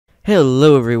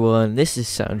Hello everyone, this is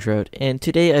Soundroad, and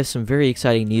today I have some very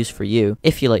exciting news for you,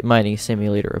 if you like Mining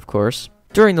Simulator of course.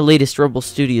 During the latest Rumble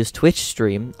Studios Twitch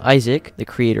stream, Isaac, the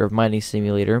creator of Mining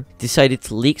Simulator, decided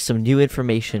to leak some new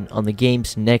information on the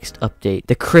game's next update,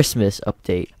 the Christmas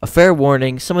update. A fair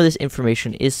warning, some of this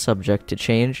information is subject to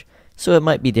change, so it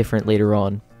might be different later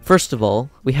on. First of all,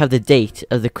 we have the date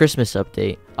of the Christmas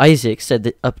update. Isaac said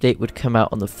the update would come out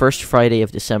on the first Friday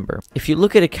of December. If you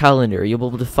look at a calendar, you'll be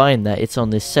able to find that it's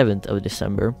on the 7th of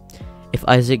December. If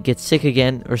Isaac gets sick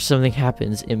again or something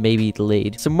happens, it may be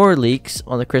delayed. Some more leaks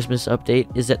on the Christmas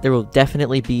update is that there will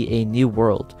definitely be a new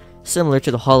world, similar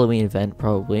to the Halloween event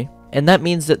probably. And that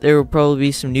means that there will probably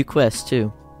be some new quests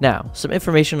too. Now, some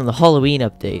information on the Halloween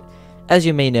update. As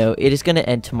you may know, it is going to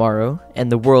end tomorrow,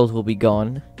 and the world will be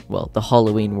gone. Well, the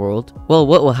Halloween world. Well,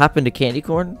 what will happen to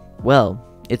candycorn? Well,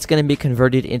 it's going to be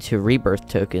converted into rebirth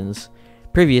tokens.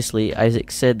 Previously,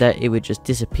 Isaac said that it would just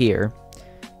disappear,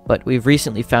 but we've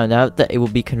recently found out that it will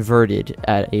be converted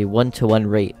at a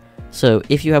 1-to-1 rate. So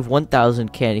if you have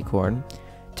 1000 candycorn,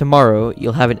 tomorrow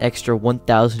you'll have an extra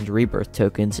 1000 rebirth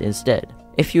tokens instead.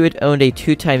 If you had owned a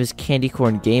 2x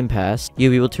candycorn game pass,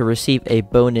 you'll be able to receive a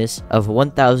bonus of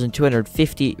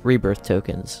 1250 rebirth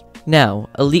tokens. Now,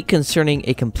 a leak concerning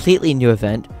a completely new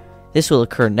event. This will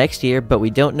occur next year, but we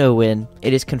don't know when.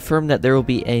 It is confirmed that there will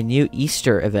be a new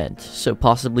Easter event, so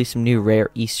possibly some new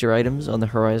rare Easter items on the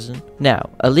horizon.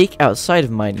 Now, a leak outside of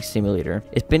Mining Simulator.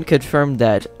 It's been confirmed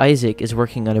that Isaac is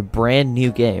working on a brand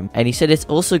new game, and he said it's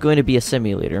also going to be a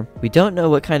simulator. We don't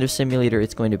know what kind of simulator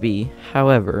it's going to be,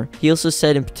 however, he also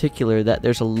said in particular that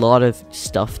there's a lot of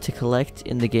stuff to collect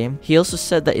in the game. He also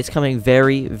said that it's coming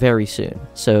very, very soon,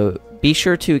 so be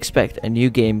sure to expect a new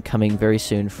game coming very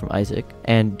soon from Isaac,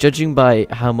 and judging by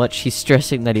how much he's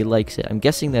stressing that he likes it, I'm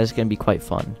guessing that it's going to be quite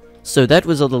fun. So that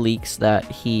was all the leaks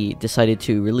that he decided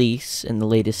to release in the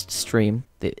latest stream.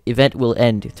 The event will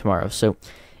end tomorrow, so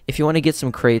if you want to get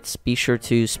some crates, be sure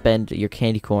to spend your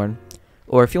candy corn,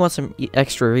 or if you want some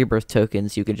extra rebirth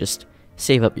tokens, you can just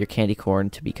save up your candy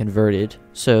corn to be converted.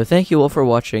 So thank you all for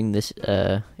watching this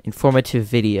informative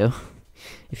video.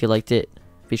 If you liked it,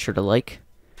 be sure to like.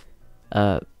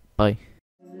 Bye.